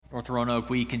North Roanoke,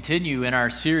 we continue in our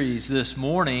series this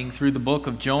morning through the book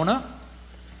of Jonah.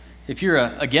 If you're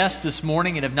a guest this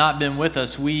morning and have not been with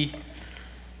us, we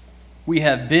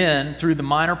have been through the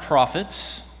minor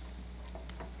prophets.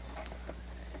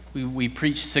 We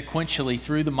preached sequentially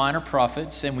through the minor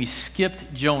prophets, and we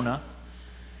skipped Jonah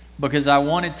because I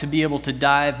wanted to be able to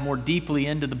dive more deeply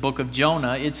into the book of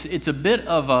Jonah. It's a bit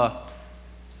of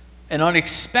an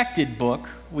unexpected book.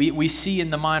 We see in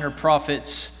the minor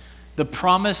prophets the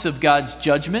promise of God's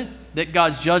judgment, that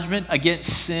God's judgment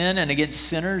against sin and against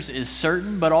sinners is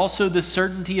certain, but also the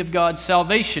certainty of God's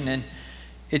salvation. And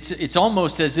it's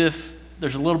almost as if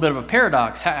there's a little bit of a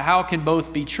paradox. How can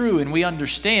both be true? And we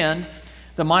understand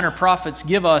the minor prophets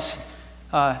give us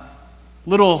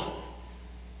little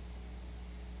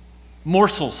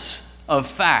morsels of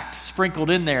fact sprinkled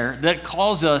in there that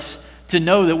cause us to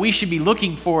know that we should be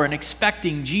looking for and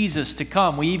expecting Jesus to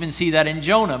come. We even see that in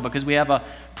Jonah because we have a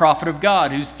prophet of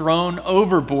God who's thrown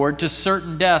overboard to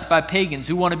certain death by pagans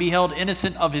who want to be held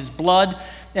innocent of his blood.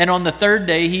 And on the third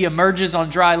day, he emerges on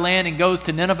dry land and goes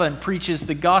to Nineveh and preaches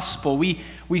the gospel.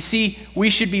 We see we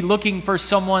should be looking for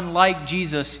someone like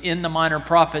Jesus in the minor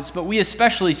prophets, but we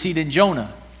especially see it in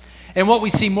Jonah. And what we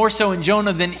see more so in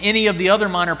Jonah than any of the other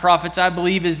minor prophets, I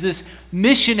believe, is this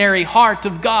missionary heart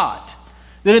of God.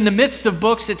 That in the midst of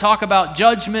books that talk about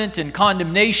judgment and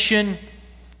condemnation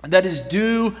that is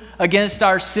due against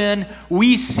our sin,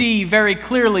 we see very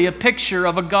clearly a picture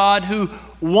of a God who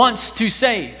wants to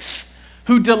save,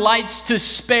 who delights to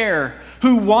spare,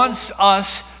 who wants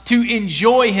us to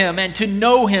enjoy Him and to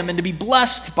know Him and to be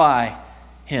blessed by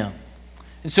Him.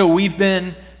 And so we've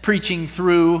been preaching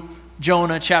through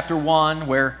Jonah chapter 1,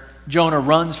 where Jonah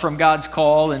runs from God's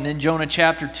call, and then Jonah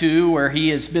chapter 2, where he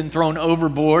has been thrown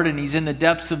overboard and he's in the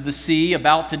depths of the sea,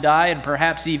 about to die and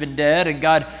perhaps even dead, and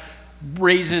God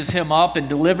raises him up and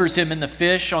delivers him in the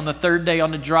fish on the third day on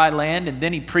the dry land, and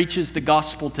then he preaches the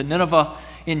gospel to Nineveh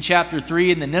in chapter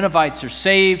 3, and the Ninevites are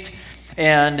saved,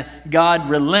 and God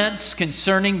relents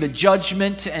concerning the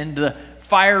judgment and the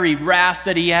fiery wrath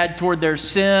that he had toward their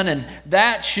sin, and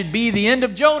that should be the end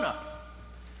of Jonah.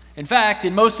 In fact,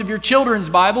 in most of your children's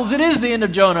Bibles, it is the end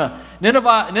of Jonah.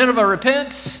 Nineveh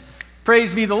repents,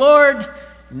 praise be the Lord,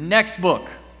 next book.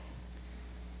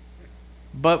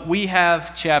 But we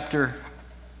have chapter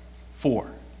 4.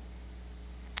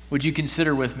 Would you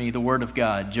consider with me the Word of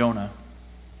God, Jonah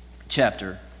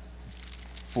chapter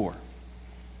 4.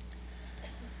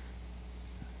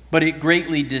 But it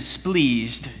greatly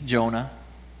displeased Jonah,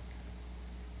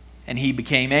 and he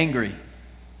became angry.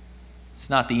 It's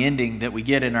not the ending that we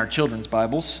get in our children's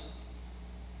Bibles,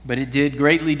 but it did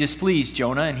greatly displease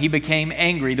Jonah, and he became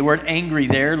angry. The word angry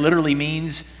there literally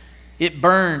means it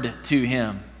burned to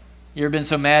him. You ever been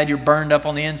so mad you're burned up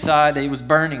on the inside that it was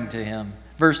burning to him?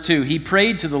 Verse 2, he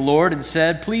prayed to the Lord and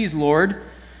said, "Please, Lord,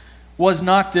 was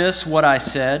not this what I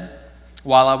said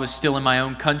while I was still in my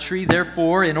own country?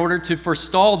 Therefore, in order to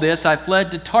forestall this, I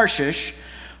fled to Tarshish,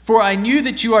 for I knew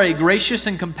that you are a gracious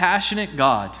and compassionate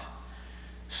God,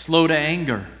 slow to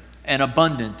anger and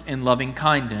abundant in loving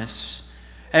kindness,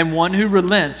 and one who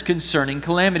relents concerning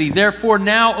calamity. Therefore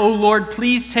now, O Lord,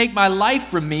 please take my life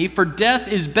from me, for death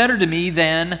is better to me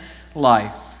than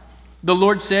life." The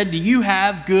Lord said, "Do you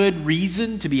have good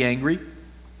reason to be angry?"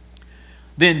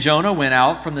 Then Jonah went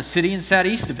out from the city and sat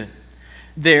east of it.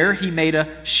 There he made a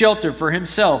shelter for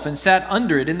himself and sat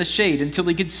under it in the shade until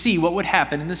he could see what would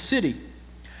happen in the city.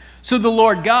 So the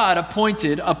Lord God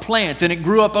appointed a plant, and it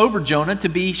grew up over Jonah to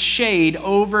be shade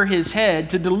over his head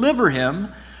to deliver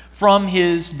him from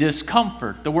his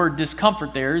discomfort. The word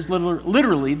discomfort there is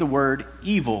literally the word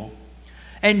evil.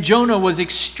 And Jonah was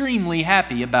extremely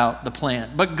happy about the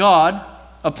plant. But God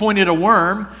appointed a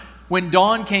worm when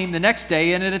dawn came the next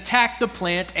day, and it attacked the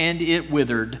plant and it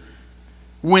withered.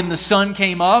 When the sun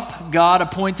came up, God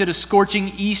appointed a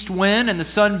scorching east wind, and the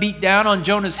sun beat down on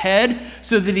Jonah's head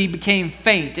so that he became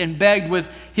faint and begged with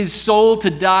his soul to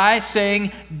die,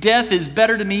 saying, "Death is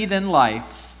better to me than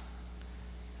life."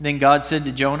 Then God said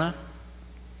to Jonah,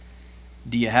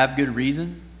 "Do you have good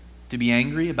reason to be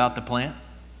angry about the plant?"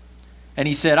 And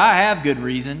he said, "I have good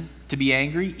reason to be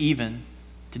angry, even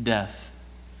to death."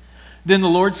 Then the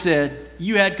Lord said,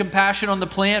 "You had compassion on the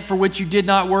plant for which you did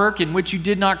not work and which you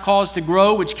did not cause to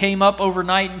grow, which came up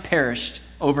overnight and perished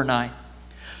overnight.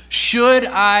 Should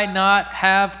I not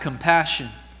have compassion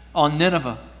on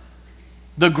Nineveh,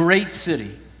 the great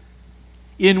city,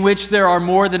 in which there are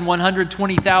more than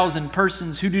 120,000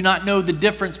 persons who do not know the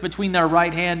difference between their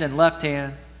right hand and left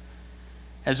hand,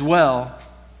 as well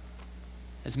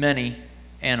as many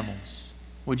animals?"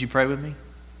 Would you pray with me?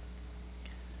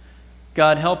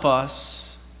 God, help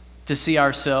us to see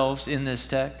ourselves in this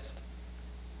text.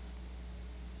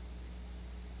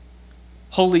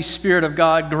 Holy Spirit of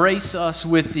God, grace us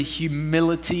with the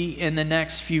humility in the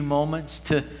next few moments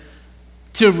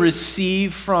to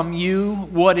receive from you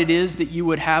what it is that you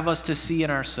would have us to see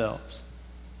in ourselves.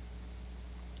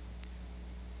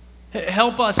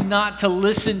 Help us not to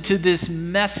listen to this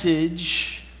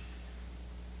message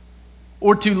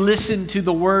or to listen to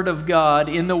the Word of God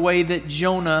in the way that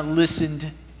Jonah listened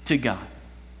to God.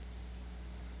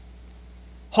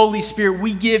 Holy Spirit,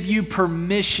 we give you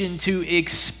permission to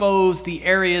expose the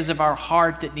areas of our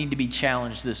heart that need to be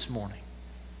challenged this morning.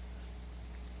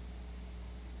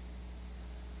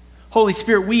 Holy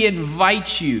Spirit, we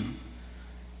invite you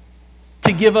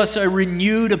to give us a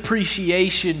renewed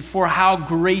appreciation for how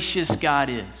gracious God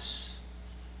is.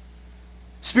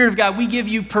 Spirit of God, we give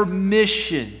you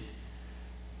permission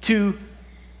to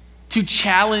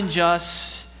challenge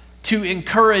us, to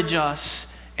encourage us,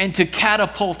 and to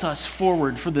catapult us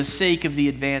forward for the sake of the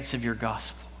advance of your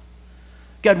gospel.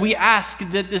 God, we ask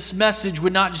that this message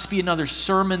would not just be another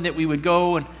sermon that we would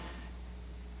go and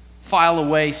file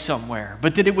away somewhere,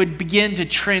 but that it would begin to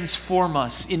transform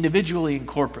us individually and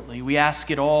corporately. We ask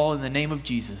it all in the name of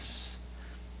Jesus.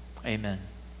 Amen.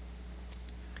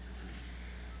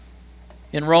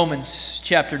 In Romans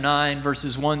chapter 9,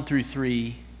 verses 1 through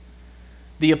 3,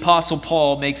 the Apostle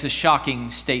Paul makes a shocking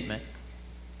statement.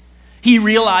 He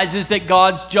realizes that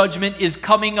God's judgment is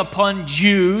coming upon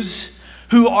Jews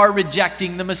who are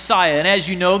rejecting the Messiah. And as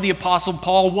you know, the Apostle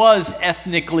Paul was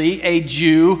ethnically a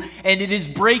Jew, and it is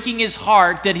breaking his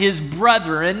heart that his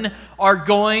brethren are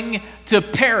going to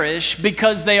perish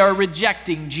because they are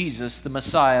rejecting Jesus, the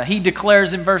Messiah. He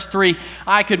declares in verse 3,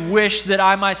 "I could wish that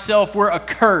I myself were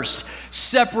accursed,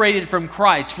 separated from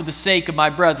Christ for the sake of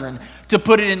my brethren." To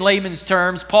put it in layman's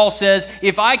terms, Paul says,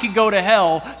 if I could go to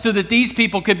hell so that these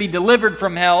people could be delivered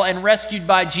from hell and rescued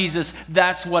by Jesus,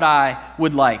 that's what I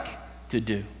would like to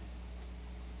do.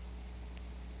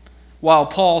 While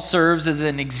Paul serves as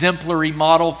an exemplary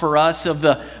model for us of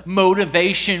the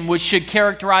motivation which should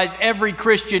characterize every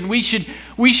Christian, we should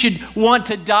want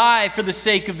to die for the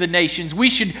sake of the nations.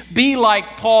 We should be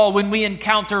like Paul when we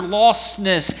encounter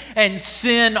lostness and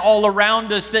sin all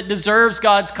around us that deserves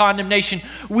God's condemnation.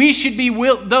 We should be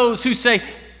those who say,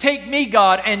 "Take me,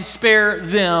 God, and spare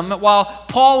them." While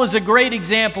Paul is a great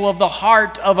example of the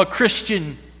heart of a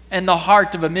Christian and the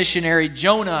heart of a missionary,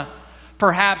 Jonah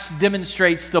perhaps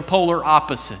demonstrates the polar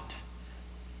opposite.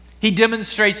 He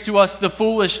demonstrates to us the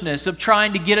foolishness of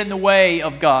trying to get in the way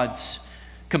of God's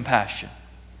compassion.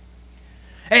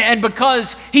 And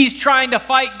because he's trying to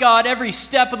fight God every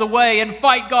step of the way and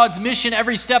fight God's mission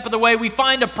every step of the way, we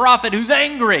find a prophet who's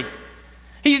angry.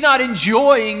 He's not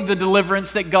enjoying the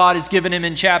deliverance that God has given him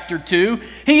in chapter 2.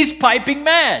 He's piping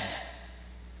mad.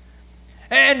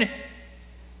 And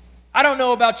I don't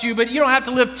know about you, but you don't have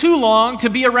to live too long to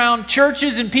be around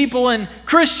churches and people and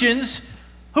Christians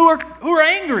who are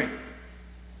angry.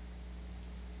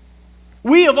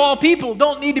 We of all people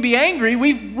don't need to be angry.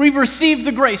 We've received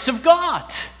the grace of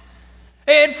God.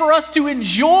 And for us to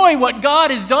enjoy what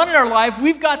God has done in our life,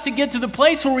 we've got to get to the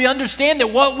place where we understand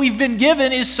that what we've been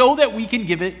given is so that we can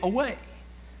give it away.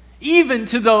 Even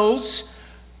to those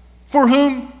for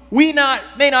whom we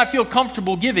may not feel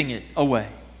comfortable giving it away.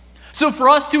 So for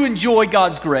us to enjoy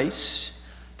God's grace,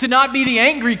 to not be the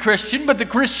angry Christian, but the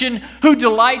Christian who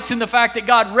delights in the fact that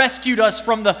God rescued us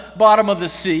from the bottom of the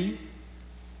sea,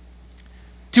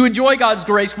 to enjoy God's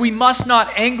grace, we must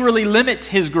not angrily limit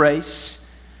His grace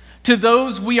to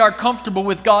those we are comfortable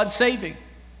with God saving.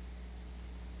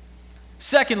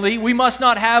 Secondly, we must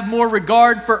not have more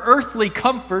regard for earthly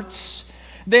comforts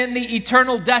than the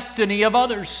eternal destiny of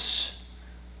others.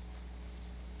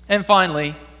 And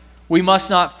finally, we must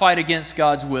not fight against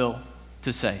God's will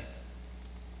to save.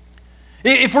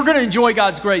 If we're going to enjoy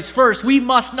God's grace, first, we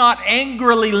must not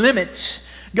angrily limit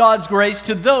God's grace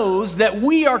to those that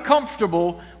we are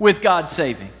comfortable with God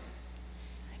saving.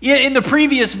 In the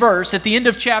previous verse, at the end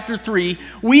of chapter 3,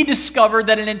 we discovered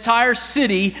that an entire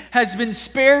city has been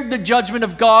spared the judgment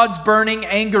of God's burning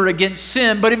anger against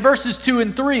sin. But in verses 2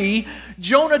 and 3,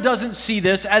 Jonah doesn't see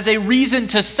this as a reason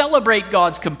to celebrate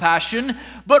God's compassion,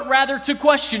 but rather to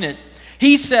question it.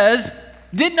 He says,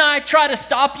 "Didn't I try to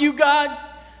stop you, God?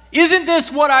 Isn't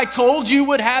this what I told you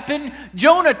would happen?"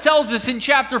 Jonah tells us in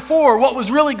chapter 4 what was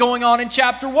really going on in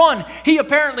chapter 1. He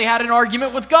apparently had an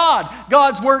argument with God.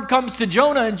 God's word comes to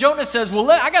Jonah, and Jonah says, "Well,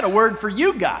 I got a word for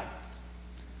you, God.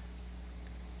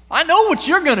 I know what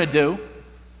you're going to do."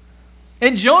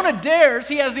 And Jonah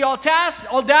he has the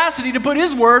audacity to put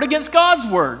his word against God's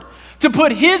word, to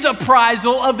put his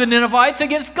appraisal of the Ninevites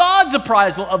against God's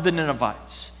appraisal of the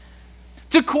Ninevites,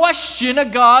 to question a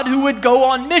God who would go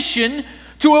on mission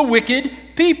to a wicked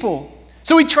people.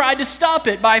 So he tried to stop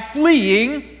it by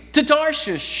fleeing to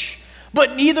Tarshish.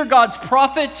 But neither God's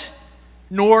prophet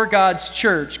nor God's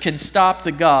church can stop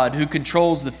the God who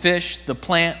controls the fish, the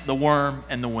plant, the worm,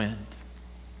 and the wind.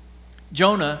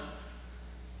 Jonah,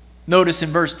 notice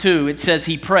in verse 2, it says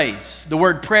he prays. The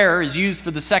word prayer is used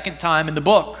for the second time in the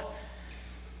book.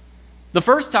 The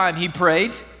first time he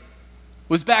prayed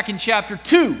was back in chapter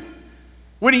 2,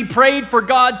 when he prayed for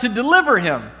God to deliver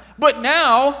him. But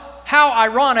now, how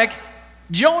ironic,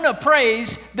 Jonah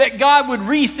prays that God would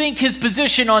rethink his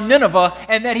position on Nineveh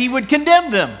and that he would condemn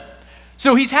them.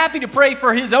 So he's happy to pray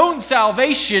for his own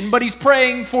salvation, but he's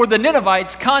praying for the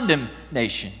Ninevites'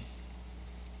 condemnation.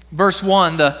 Verse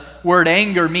 1, the word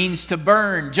anger means to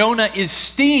burn. Jonah is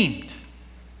steamed.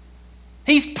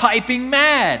 He's piping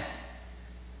mad.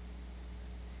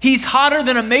 He's hotter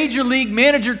than a major league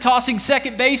manager tossing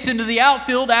second base into the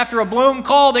outfield after a blown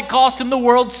call that cost him the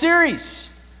World Series.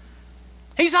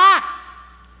 He's hot.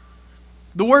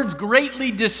 The words greatly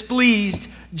displeased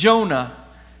Jonah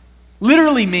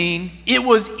literally mean it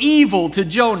was evil to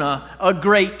Jonah, a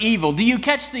great evil. Do you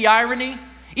catch the irony?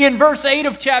 In verse 8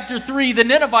 of chapter 3, the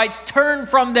Ninevites turn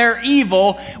from their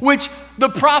evil, which the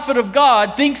prophet of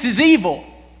God thinks is evil.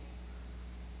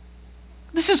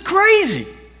 This is crazy.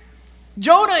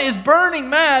 Jonah is burning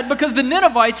mad because the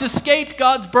Ninevites escaped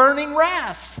God's burning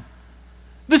wrath.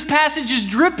 This passage is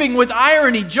dripping with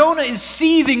irony. Jonah is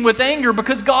seething with anger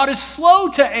because God is slow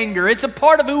to anger. It's a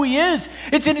part of who he is.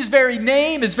 It's in his very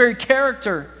name, his very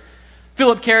character.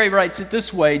 Philip Carey writes it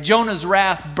this way: Jonah's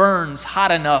wrath burns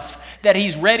hot enough that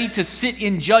he's ready to sit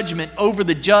in judgment over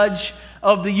the judge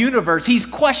of the universe. He's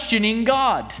questioning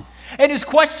God. And his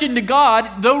question to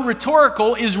God, though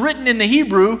rhetorical, is written in the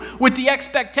Hebrew with the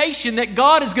expectation that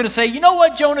God is going to say, you know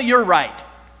what, Jonah, you're right.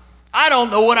 I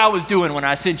don't know what I was doing when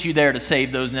I sent you there to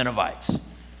save those Ninevites.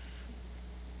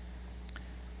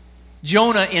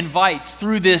 Jonah invites,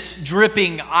 through this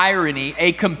dripping irony,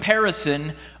 a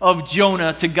comparison of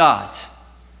Jonah to God.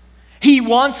 He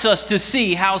wants us to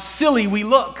see how silly we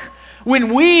look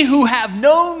when we who have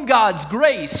known God's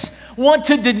grace want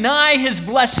to deny his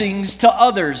blessings to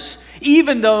others,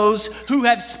 even those who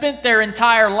have spent their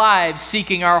entire lives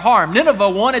seeking our harm. Nineveh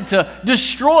wanted to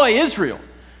destroy Israel.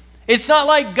 It's not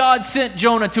like God sent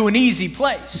Jonah to an easy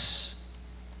place.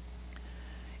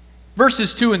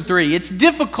 Verses 2 and 3, it's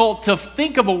difficult to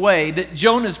think of a way that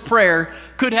Jonah's prayer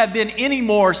could have been any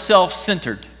more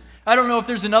self-centered. I don't know if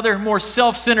there's another more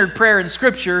self-centered prayer in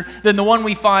Scripture than the one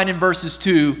we find in verses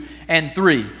 2 and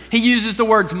 3. He uses the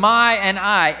words my and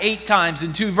I 8 times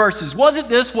in 2 verses. Wasn't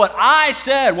this what I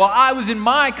said while I was in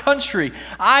my country?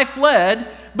 I fled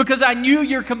because I knew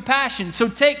your compassion. So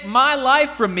take my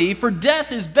life from me, for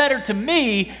death is better to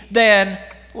me than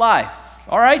life.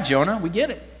 All right, Jonah, we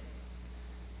get it.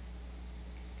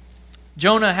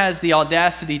 Jonah has the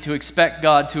audacity to expect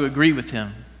God to agree with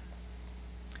him.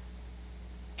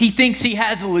 He thinks he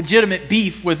has a legitimate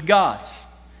beef with God.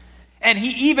 And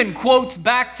he even quotes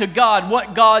back to God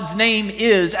what God's name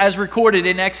is, as recorded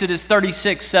in Exodus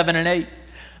 36, 7 and 8.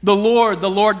 The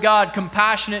Lord God,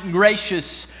 compassionate and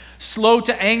gracious, slow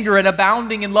to anger and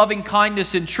abounding in loving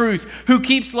kindness and truth, who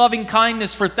keeps loving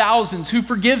kindness for thousands, who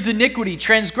forgives iniquity,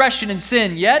 transgression, and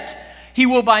sin, yet he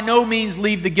will by no means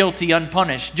leave the guilty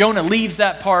unpunished. Jonah leaves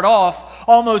that part off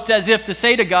almost as if to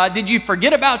say to God, did you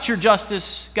forget about your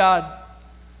justice, God?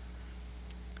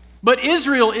 But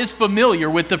Israel is familiar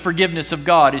with the forgiveness of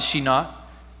God, is she not?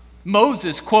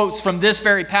 Moses quotes from this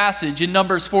very passage in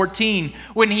Numbers 14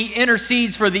 when he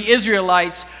intercedes for the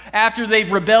Israelites after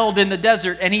they've rebelled in the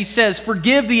desert. And he says,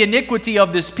 forgive the iniquity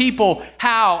of this people.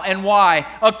 How and why?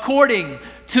 According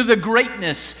to the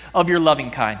greatness of your loving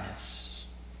kindness.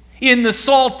 In the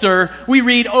Psalter, we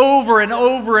read over and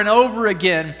over and over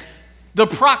again the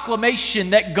proclamation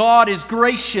that God is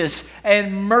gracious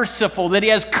and merciful, that he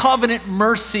has covenant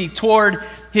mercy toward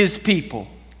his people.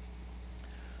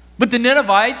 But the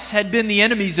Ninevites had been the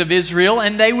enemies of Israel,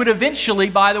 and they would eventually,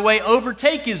 by the way,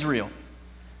 overtake Israel.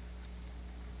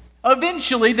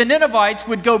 Eventually, the Ninevites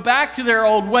would go back to their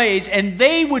old ways, and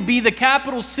they would be the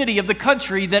capital city of the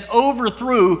country that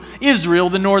overthrew Israel,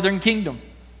 the northern kingdom.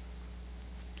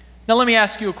 Now, let me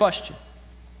ask you a question.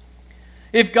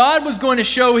 If God was going to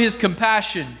show his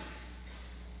compassion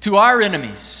to our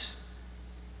enemies,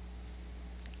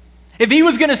 if he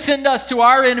was going to send us to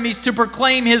our enemies to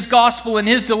proclaim his gospel and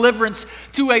his deliverance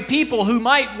to a people who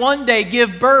might one day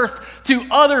give birth to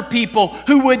other people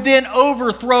who would then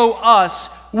overthrow us,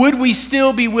 would we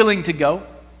still be willing to go?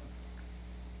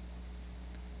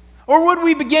 Or would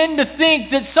we begin to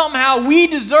think that somehow we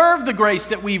deserve the grace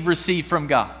that we've received from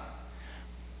God?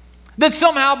 That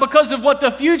somehow, because of what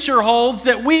the future holds,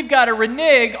 that we've got to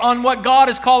renege on what God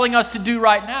is calling us to do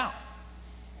right now?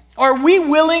 Are we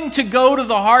willing to go to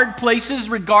the hard places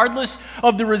regardless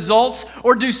of the results?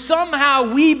 Or do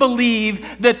somehow we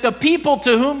believe that the people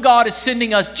to whom God is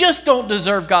sending us just don't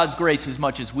deserve God's grace as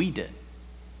much as we did?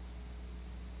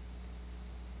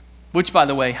 Which, by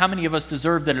the way, how many of us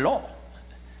deserved it at all?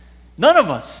 None of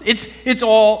us. It's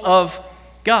all of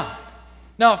God.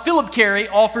 Now, Philip Carey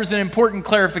offers an important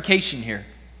clarification here.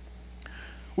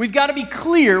 We've got to be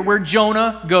clear where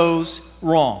Jonah goes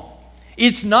wrong.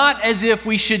 It's not as if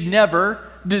we should never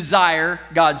desire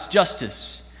God's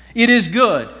justice. It is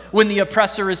good when the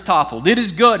oppressor is toppled. It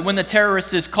is good when the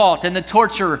terrorist is caught and the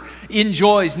torturer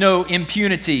enjoys no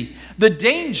impunity. The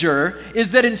danger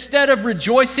is that instead of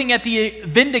rejoicing at the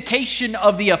vindication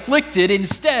of the afflicted,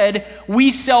 instead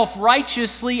we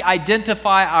self-righteously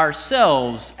identify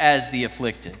ourselves as the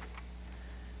afflicted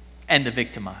and the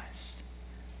victimized.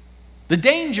 The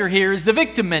danger here is the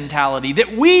victim mentality,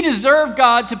 that we deserve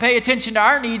God to pay attention to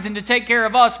our needs and to take care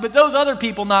of us, but those other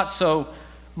people not so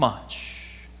much.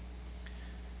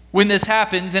 When this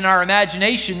happens in our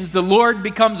imaginations, the Lord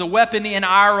becomes a weapon in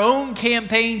our own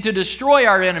campaign to destroy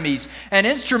our enemies, an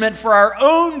instrument for our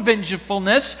own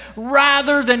vengefulness,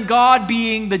 rather than God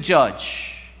being the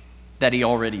judge that He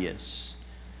already is.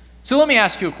 So let me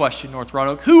ask you a question, North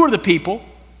Roanoke. Who are the people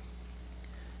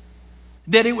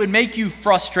that it would make you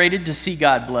frustrated to see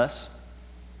God bless?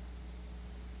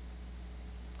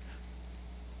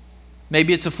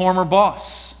 Maybe it's a former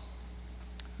boss.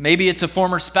 Maybe it's a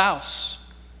former spouse.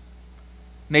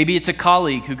 Maybe it's a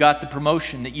colleague who got the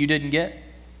promotion that you didn't get.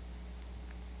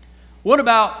 What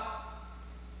about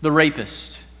the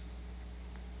rapist?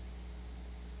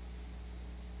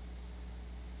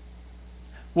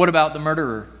 What about the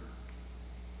murderer?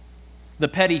 The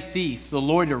petty thief, the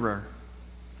loiterer?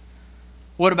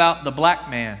 What about the black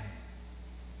man?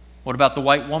 What about the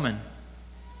white woman?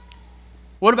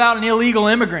 What about an illegal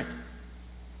immigrant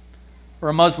or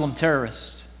a Muslim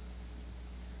terrorist?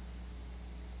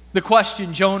 The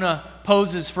question Jonah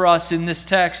poses for us in this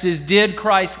text is, did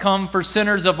Christ come for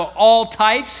sinners of all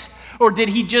types, or did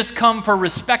He just come for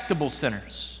respectable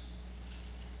sinners?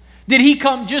 Did He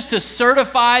come just to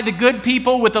certify the good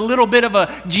people with a little bit of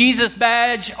a Jesus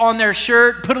badge on their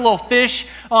shirt, put a little fish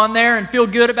on there and feel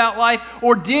good about life?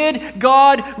 Or did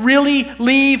God really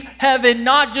leave heaven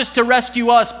not just to rescue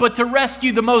us, but to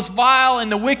rescue the most vile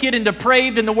and the wicked and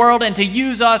depraved in the world, and to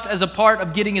use us as a part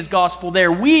of getting His gospel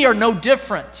there? We are no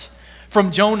different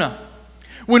from Jonah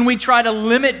when we try to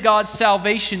limit God's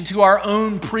salvation to our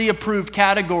own pre-approved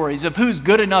categories of who's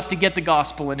good enough to get the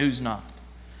gospel and who's not.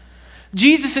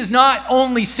 Jesus is not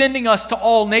only sending us to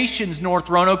all nations, North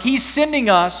Roanoke, He's sending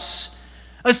us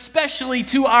especially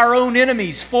to our own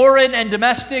enemies, foreign and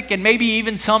domestic, and maybe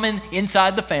even some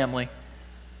inside the family.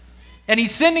 And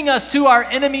He's sending us to our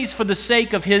enemies for the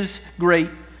sake of His great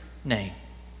name.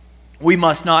 We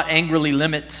must not angrily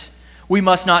limit, we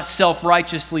must not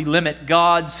self-righteously limit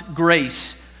God's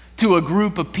grace to a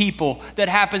group of people that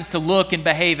happens to look and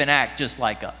behave and act just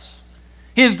like us.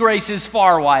 His grace is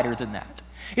far wider than that.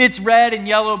 It's red and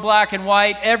yellow, black and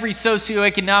white, every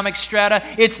socioeconomic strata.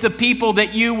 It's the people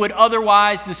that you would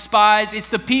otherwise despise. It's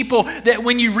the people that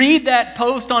when you read that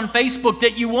post on Facebook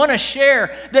that you want to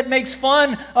share that makes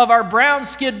fun of our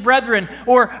brown-skinned brethren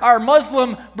or our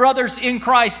Muslim brothers in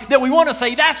Christ, that we want to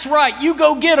say, that's right, you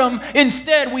go get them.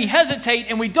 Instead, we hesitate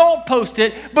and we don't post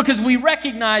it because we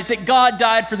recognize that God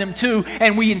died for them too,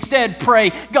 and we instead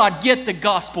pray, God, get the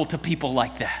gospel to people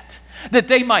like that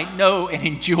they might know and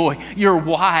enjoy your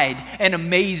wide and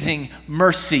amazing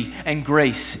mercy and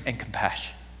grace and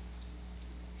compassion.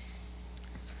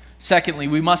 Secondly,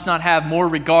 we must not have more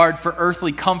regard for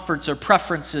earthly comforts or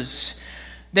preferences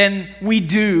than we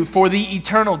do for the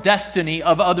eternal destiny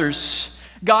of others.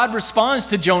 God responds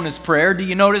to Jonah's prayer. Do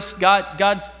you notice God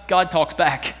talks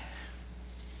back?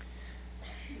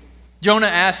 Jonah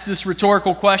asks this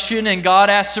rhetorical question, and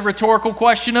God asks a rhetorical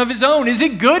question of His own. Is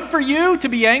it good for you to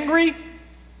be angry?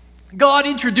 God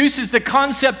introduces the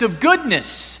concept of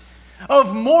goodness,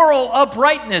 of moral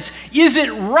uprightness. Is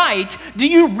it right? Do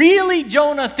you really,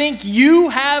 Jonah, think you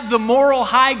have the moral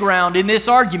high ground in this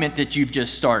argument that you've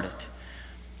just started?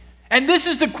 And this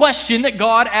is the question that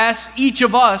God asks each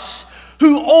of us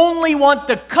who only want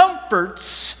the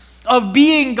comforts of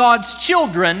being God's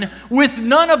children with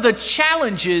none of the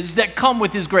challenges that come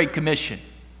with His Great Commission.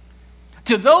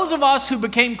 To those of us who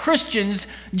became Christians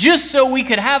just so we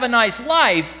could have a nice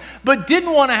life, but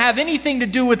didn't want to have anything to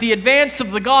do with the advance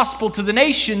of the gospel to the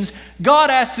nations,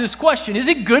 God asks this question: is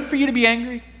it good for you to be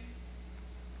angry?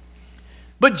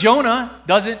 But Jonah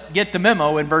doesn't get the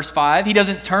memo in verse 5. He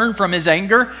doesn't turn from his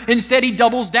anger. Instead, he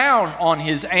doubles down on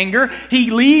his anger. He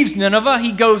leaves Nineveh.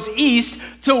 He goes east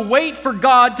to wait for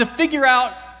God to figure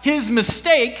out his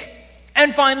mistake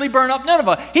and finally burn up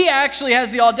Nineveh. He actually has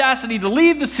the audacity to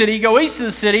leave the city, go east of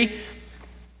the city,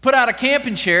 put out a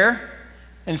camping chair,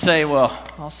 and say, well,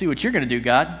 I'll see what you're going to do,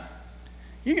 God.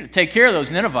 You're going to take care of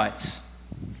those Ninevites.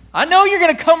 I know you're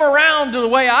going to come around to the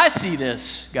way I see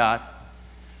this, God.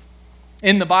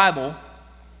 In the Bible,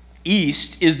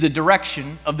 east is the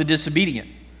direction of the disobedient.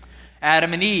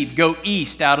 Adam and Eve go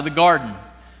east out of the garden.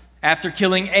 After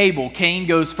killing Abel, Cain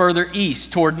goes further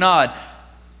east toward Nod.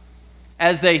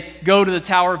 As they go to the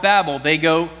Tower of Babel, they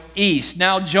go east.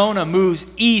 Now Jonah moves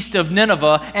east of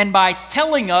Nineveh, and by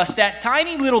telling us that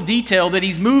tiny little detail that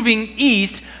he's moving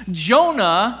east,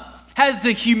 Jonah has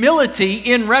the humility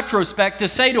in retrospect to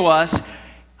say to us,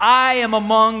 I am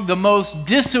among the most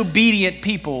disobedient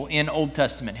people in Old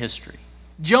Testament history.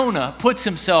 Jonah puts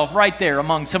himself right there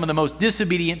among some of the most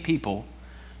disobedient people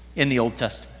in the Old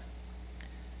Testament.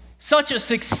 Such a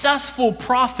successful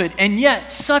prophet, and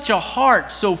yet such a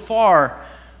heart so far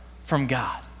from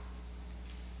God.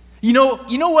 You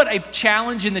know what a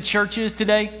challenge in the church is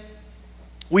today?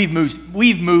 We've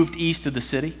moved east of the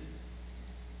city.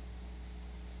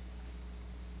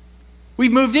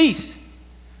 We've moved east.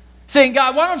 Saying,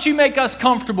 God, why don't you make us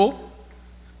comfortable?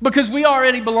 Because we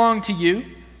already belong to you.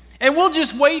 And we'll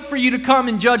just wait for you to come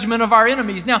in judgment of our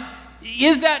enemies. Now,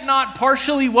 is that not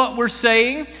partially what we're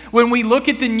saying when we look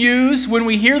at the news, when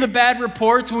we hear the bad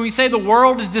reports, when we say the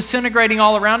world is disintegrating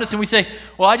all around us, and we say,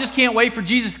 well, I just can't wait for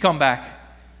Jesus to come back?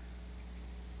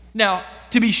 Now,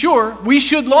 to be sure, we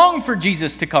should long for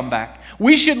Jesus to come back.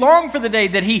 We should long for the day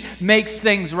that he makes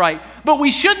things right. But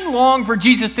we shouldn't long for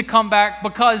Jesus to come back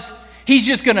because he's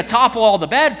just going to topple all the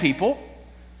bad people.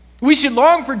 We should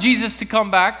long for Jesus to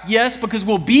come back, yes, because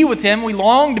we'll be with him. We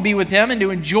long to be with him and to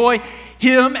enjoy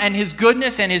him and his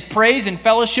goodness and his praise and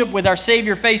fellowship with our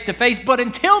Savior face to face. But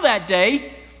until that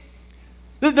day,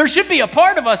 there should be a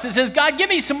part of us that says, God, give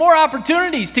me some more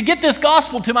opportunities to get this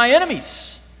gospel to my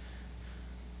enemies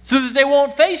so that they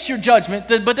won't face your judgment,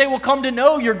 but they will come to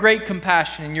know your great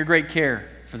compassion and your great care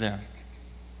for them.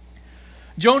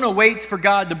 Jonah waits for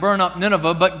God to burn up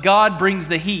Nineveh, but God brings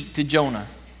the heat to Jonah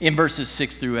in verses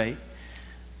 6 through 8.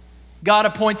 God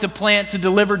appoints a plant to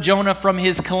deliver Jonah from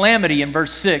his calamity in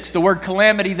verse 6. The word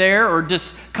calamity there, or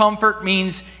discomfort,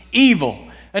 means evil.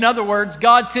 In other words,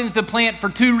 God sends the plant for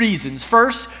two reasons.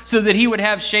 First, so that he would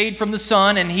have shade from the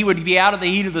sun and he would be out of the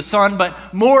heat of the sun.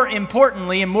 But more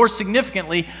importantly and more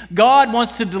significantly, God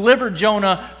wants to deliver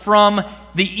Jonah from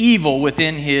the evil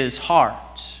within his heart.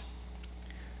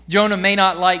 Jonah may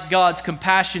not like God's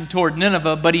compassion toward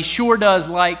Nineveh, but he sure does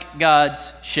like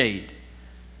God's shade.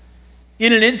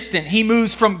 In an instant, he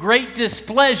moves from great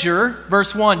displeasure,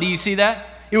 verse 1, do you see that?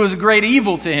 It was a great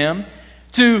evil to him,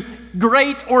 to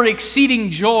great or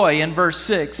exceeding joy in verse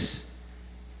 6.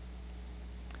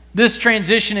 This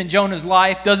transition in Jonah's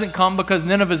life doesn't come because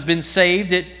Nineveh's been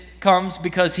saved. It comes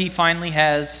because he finally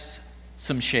has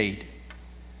some shade.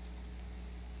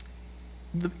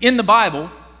 In the Bible,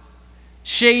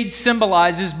 shade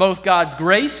symbolizes both God's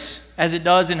grace, as it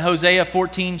does in Hosea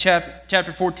 14,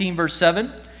 chapter 14, verse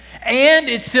 7, and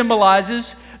it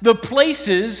symbolizes the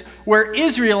places where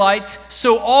Israelites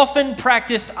so often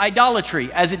practiced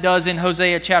idolatry, as it does in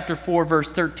Hosea chapter 4,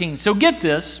 verse 13. So get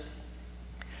this.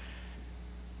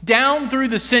 Down through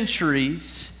the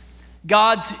centuries,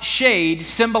 God's shade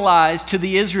symbolized to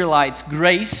the Israelites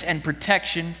grace and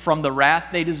protection from the wrath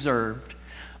they deserved.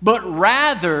 But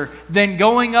rather than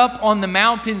going up on the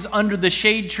mountains under the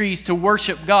shade trees to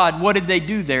worship God, what did they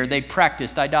do there? They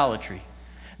practiced idolatry.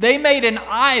 They made an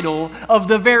idol of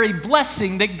the very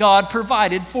blessing that God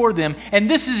provided for them. And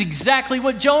this is exactly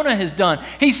what Jonah has done.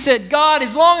 He said, God,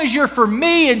 as long as you're for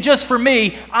me and just for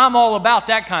me, I'm all about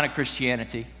that kind of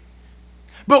Christianity.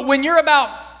 But when you're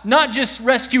about not just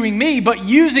rescuing me, but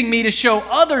using me to show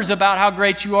others about how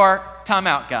great you are, time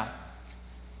out, God.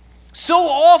 So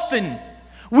often,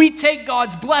 we take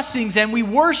God's blessings and we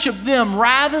worship them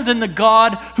rather than the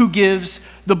God who gives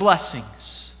the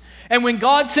blessings. And when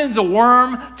God sends a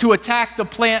worm to attack the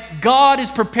plant, God is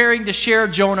preparing to show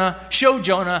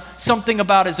Jonah something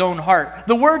about his own heart.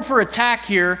 The word for attack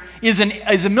here is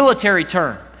a military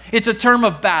term. It's a term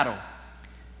of battle.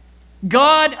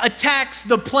 God attacks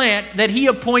the plant that he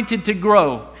appointed to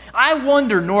grow. I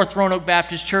wonder, North Roanoke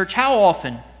Baptist Church, how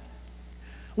often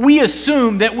we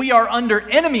assume that we are under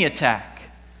enemy attack,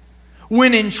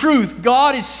 when in truth,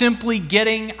 God is simply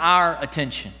getting our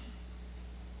attention.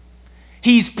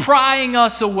 He's prying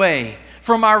us away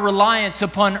from our reliance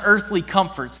upon earthly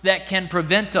comforts that can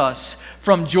prevent us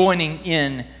from joining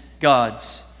in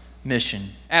God's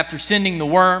mission. After sending the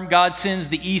worm, God sends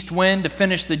the east wind to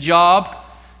finish the job.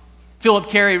 Philip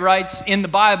Carey writes, in the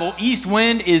Bible, east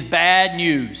wind is bad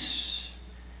news.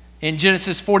 In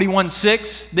Genesis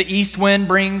 41:6, the east wind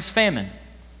brings famine.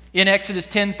 In Exodus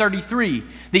 10:33,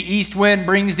 the east wind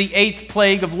brings the 8th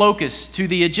plague of locusts to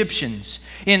the Egyptians.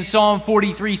 In Psalm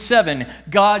 43:7,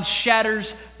 God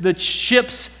shatters the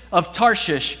ships of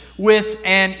Tarshish with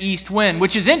an east wind,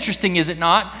 which is interesting, is it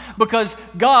not? Because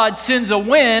God sends a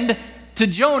wind to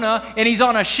Jonah, and he's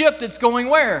on a ship that's going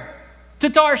where? To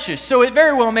Tarshish. So it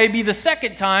very well may be the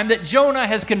second time that Jonah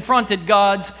has confronted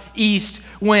God's east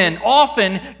wind.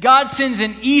 Often, God sends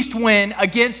an east wind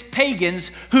against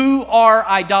pagans who are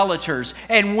idolaters.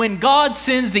 And when God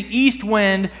sends the east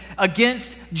wind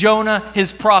against Jonah,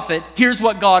 his prophet, here's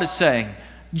what God is saying.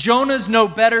 Jonah's no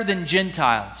better than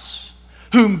Gentiles,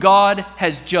 whom God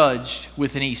has judged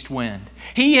with an east wind.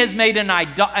 He has made an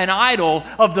idol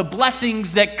of the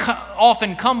blessings that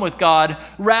often come with God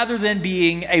rather than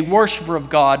being a worshiper of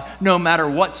God no matter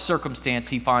what circumstance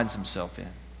he finds himself in.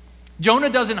 Jonah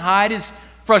doesn't hide his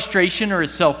frustration or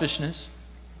his selfishness.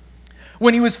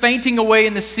 When he was fainting away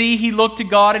in the sea, he looked to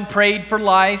God and prayed for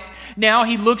life. Now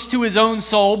he looks to his own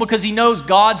soul because he knows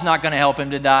God's not going to help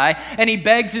him to die, and he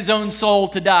begs his own soul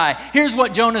to die. Here's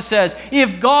what Jonah says: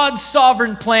 if God's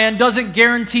sovereign plan doesn't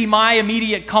guarantee my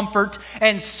immediate comfort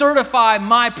and certify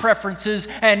my preferences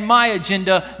and my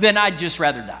agenda, then I'd just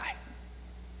rather die.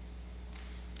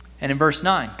 And in verse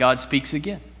 9, God speaks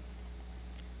again.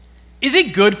 Is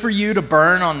it good for you to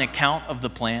burn on account of the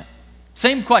plant?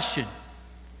 Same question.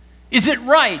 Is it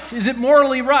right? Is it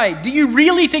morally right? Do you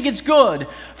really think it's good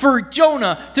for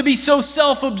Jonah to be so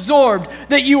self-absorbed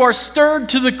that you are stirred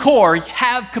to the core?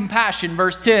 Have compassion,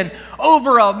 verse 10,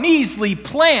 over a measly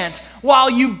plant while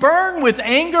you burn with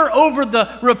anger over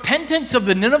the repentance of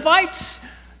the Ninevites?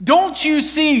 Don't you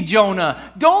see,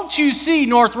 Jonah? Don't you see,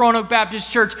 North Roanoke Baptist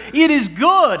Church? It is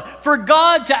good for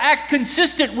God to act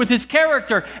consistent with his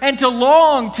character and to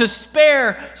long to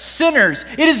spare sinners.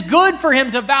 It is good for him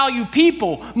to value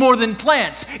people more than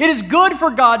plants. It is good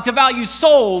for God to value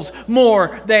souls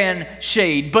more than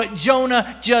shade. But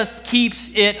Jonah just keeps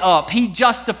it up. He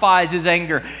justifies his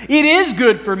anger. It is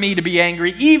good for me to be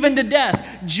angry, even to death.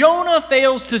 Jonah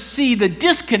fails to see the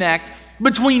disconnect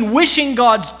between wishing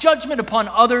God's judgment upon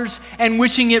others and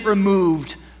wishing it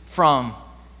removed from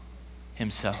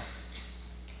himself.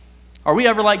 Are we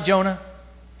ever like Jonah?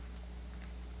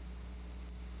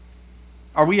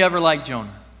 Are we ever like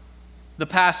Jonah, the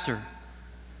pastor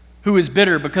who is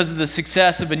bitter because of the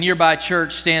success of a nearby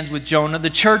church stands with Jonah,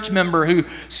 the church member who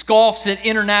scoffs at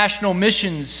international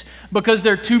missions because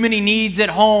there are too many needs at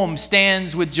home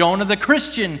stands with Jonah, the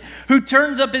Christian who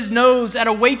turns up his nose at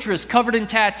a waitress covered in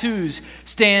tattoos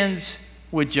stands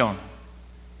with Jonah.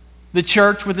 The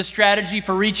church with a strategy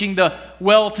for reaching the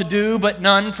well-to-do but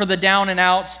none for the down and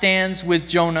out stands with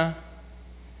Jonah.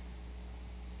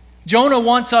 Jonah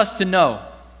wants us to know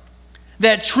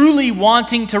that truly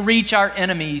wanting to reach our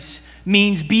enemies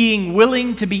means being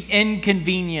willing to be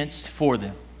inconvenienced for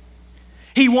them.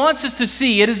 He wants us to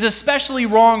see it is especially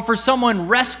wrong for someone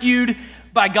rescued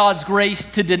by God's grace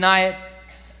to deny it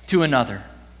to another.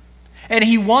 And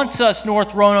he wants us,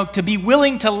 North Roanoke, to be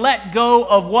willing to let go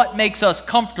of what makes us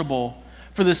comfortable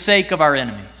for the sake of our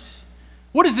enemies.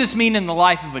 What does this mean in the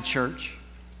life of a church?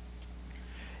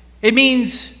 It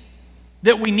means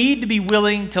that we need to be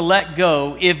willing to let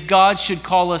go if God should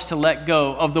call us to let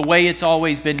go of the way it's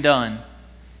always been done,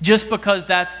 just because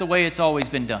that's the way it's always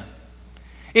been done.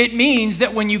 It means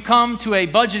that when you come to a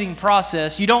budgeting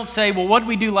process, you don't say, well, what did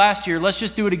we do last year? Let's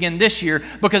just do it again this year,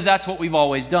 because that's what we've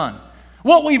always done.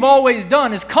 What we've always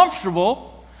done is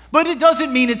comfortable, but it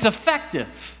doesn't mean it's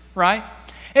effective, right?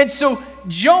 And so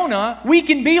Jonah, we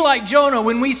can be like Jonah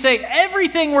when we say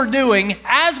everything we're doing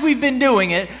as we've been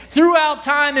doing it throughout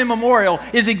time immemorial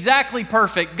is exactly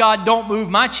perfect. God, don't move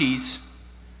my cheese.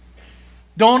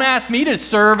 Don't ask me to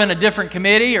serve in a different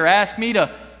committee or ask me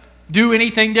to do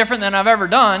anything different than I've ever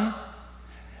done.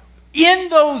 In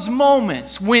those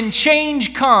moments when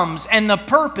change comes and the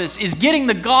purpose is getting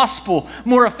the gospel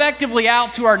more effectively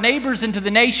out to our neighbors and to the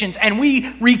nations, and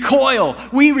we recoil,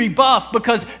 we rebuff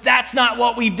because that's not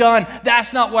what we've done,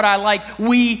 that's not what I like,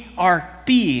 we are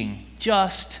being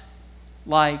just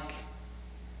like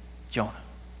Jonah.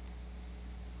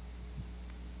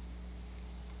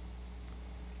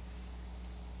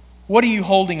 What are you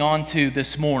holding on to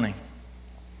this morning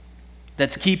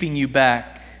that's keeping you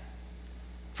back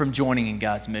from joining in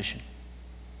God's mission?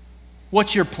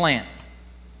 What's your plan?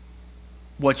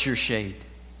 What's your shade?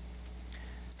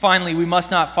 Finally, we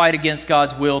must not fight against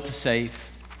God's will to save.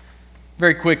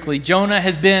 Very quickly, Jonah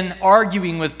has been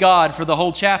arguing with God for the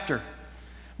whole chapter.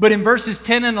 But in verses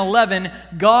 10 and 11,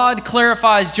 God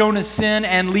clarifies Jonah's sin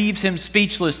and leaves him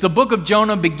speechless. The book of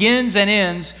Jonah begins and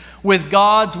ends with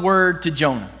God's word to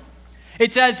Jonah.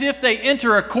 It's as if they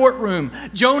enter a courtroom.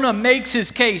 Jonah makes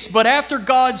his case, but after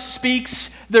God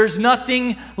speaks, there's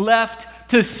nothing left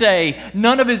to say.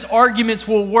 None of his arguments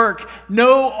will work.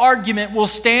 No argument will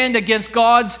stand against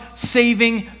God's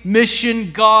saving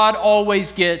mission. God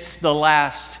always gets the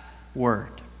last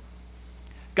word.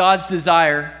 God's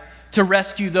desire to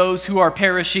rescue those who are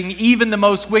perishing, even the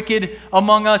most wicked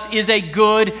among us, is a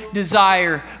good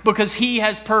desire because He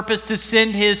has purposed to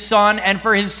send His Son and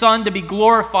for His Son to be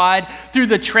glorified through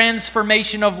the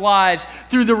transformation of lives,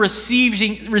 through the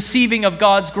receiving of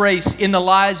God's grace in the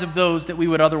lives of those that we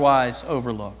would otherwise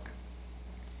overlook.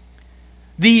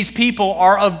 These people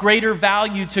are of greater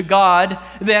value to God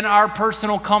than our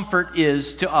personal comfort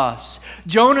is to us.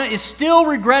 Jonah is still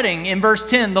regretting, in verse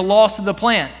 10, the loss of the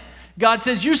plant. God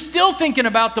says, you're still thinking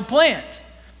about the plant.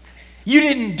 You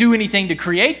didn't do anything to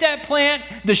create that plant,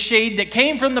 the shade that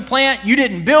came from the plant. You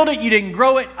didn't build it. You didn't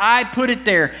grow it. I put it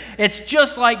there. It's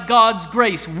just like God's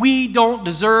grace. We don't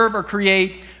deserve or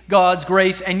create God's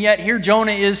grace. And yet here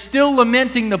Jonah is still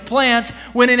lamenting the plant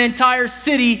when an entire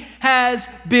city has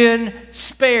been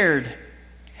spared.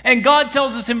 And God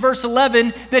tells us in verse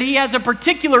 11 that He has a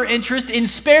particular interest in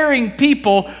sparing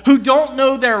people who don't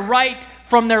know their right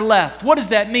from their left. What does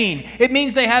that mean? It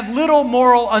means they have little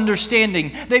moral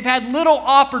understanding. They've had little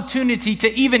opportunity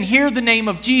to even hear the name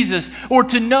of Jesus or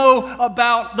to know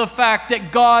about the fact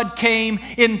that God came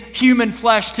in human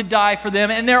flesh to die for them.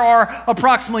 And there are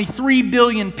approximately 3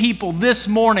 billion people this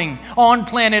morning on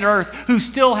planet Earth who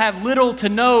still have little to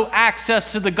no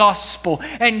access to the gospel.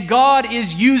 And God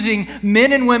is using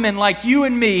men and women like you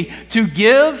and me to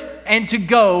give and to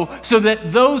go so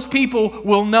that those people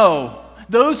will know,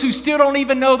 those who still don't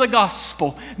even know the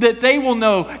gospel, that they will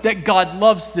know that God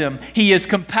loves them. He is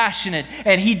compassionate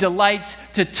and He delights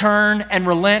to turn and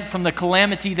relent from the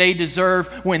calamity they deserve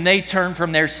when they turn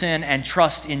from their sin and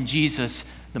trust in Jesus,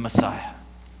 the Messiah.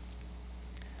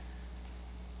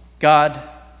 God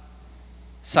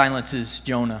silences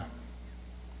Jonah,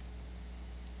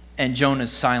 and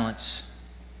Jonah's silence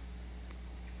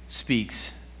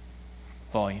speaks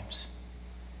volumes.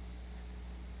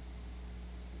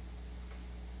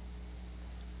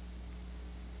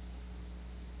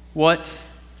 What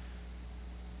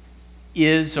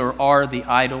is or are the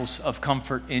idols of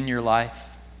comfort in your life?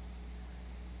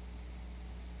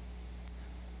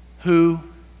 Who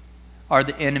are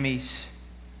the enemies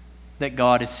that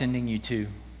God is sending you to?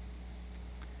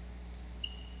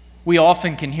 We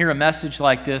often can hear a message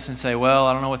like this and say, well,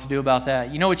 I don't know what to do about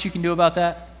that. You know what you can do about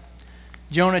that?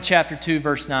 Jonah chapter 2,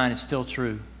 verse 9 is still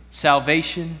true.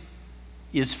 Salvation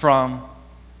is from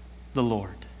the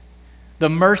Lord. The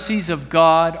mercies of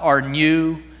God are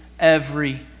new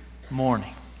every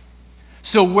morning.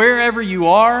 So wherever you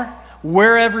are,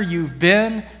 wherever you've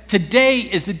been, today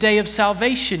is the day of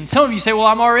salvation. Some of you say, well,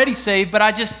 I'm already saved, but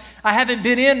I haven't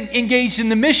been engaged in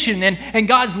the mission, and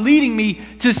God's leading me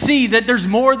to see that there's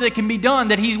more that can be done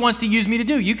that He wants to use me to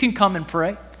do. You can come and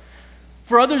pray.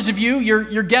 For others of you,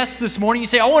 your guests this morning, you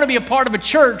say, I want to be a part of a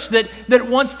church that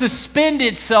wants to spend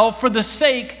itself for the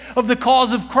sake of the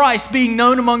cause of Christ being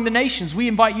known among the nations. We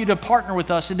invite you to partner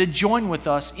with us and to join with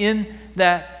us in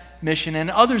that mission. And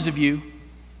others of you,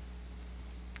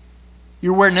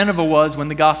 you're where Nineveh was when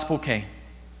the gospel came.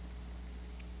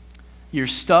 You're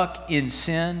stuck in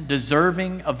sin,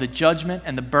 deserving of the judgment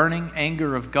and the burning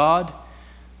anger of God,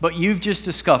 but you've just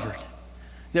discovered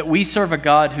that we serve a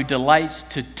God who delights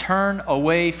to turn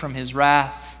away from His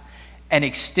wrath and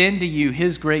extend to you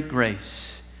His great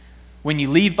grace when you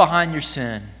leave behind your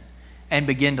sin and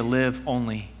begin to live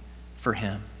only for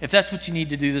Him. If that's what you need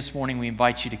to do this morning, we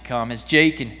invite you to come. As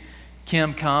Jake and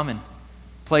Kim come and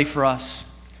play for us,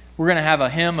 we're going to have a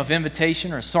hymn of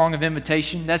invitation or a song of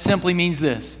invitation. That simply means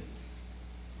this.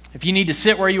 If you need to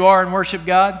sit where you are and worship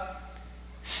God,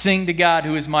 sing to God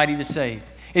who is mighty to save.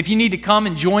 If you need to come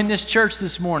and join this church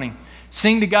this morning,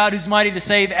 sing to God who's mighty to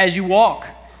save as you walk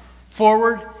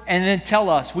forward, and then tell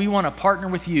us we want to partner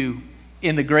with you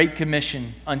in the Great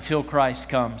Commission until Christ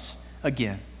comes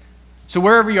again. So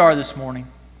wherever you are this morning,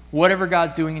 whatever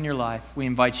God's doing in your life, we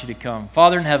invite you to come.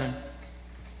 Father in heaven,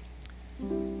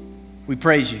 we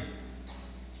praise you.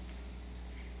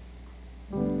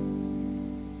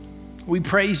 We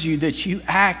praise you that you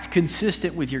act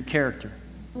consistent with your character.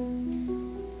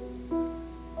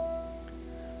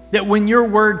 That when your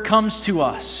word comes to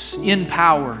us in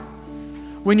power,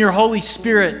 when your Holy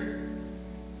Spirit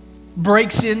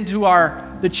breaks into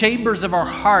the chambers of our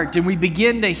heart, and we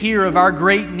begin to hear of our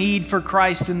great need for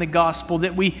Christ in the gospel,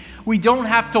 that we don't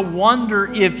have to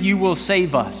wonder if you will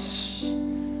save us.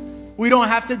 We don't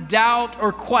have to doubt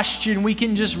or question. We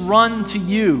can just run to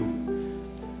you.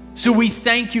 So we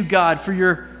thank you, God, for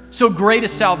your so great a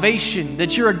salvation,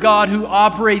 that you're a God who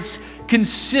operates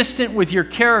consistent with your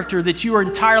character, that you are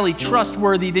entirely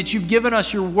trustworthy, that you've given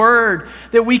us your word,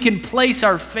 that we can place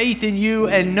our faith in you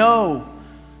and know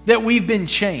that we've been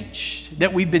changed,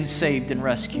 that we've been saved and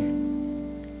rescued.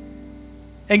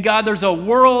 And God, there's a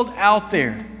world out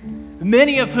there,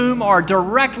 many of whom are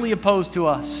directly opposed to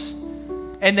us,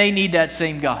 and they need that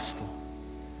same gospel.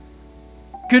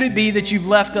 Could it be that you've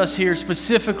left us here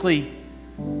specifically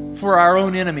for our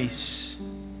own enemies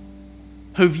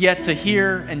who've yet to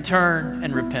hear and turn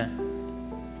and repent?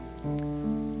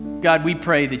 God, we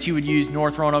pray that you would use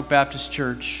North Roanoke Baptist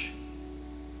Church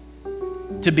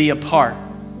to be a part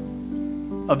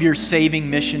of your saving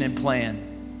mission and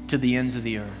plan to the ends of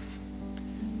the earth.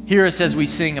 Hear us as we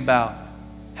sing about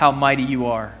how mighty you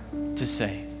are to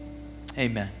save.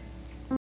 Amen.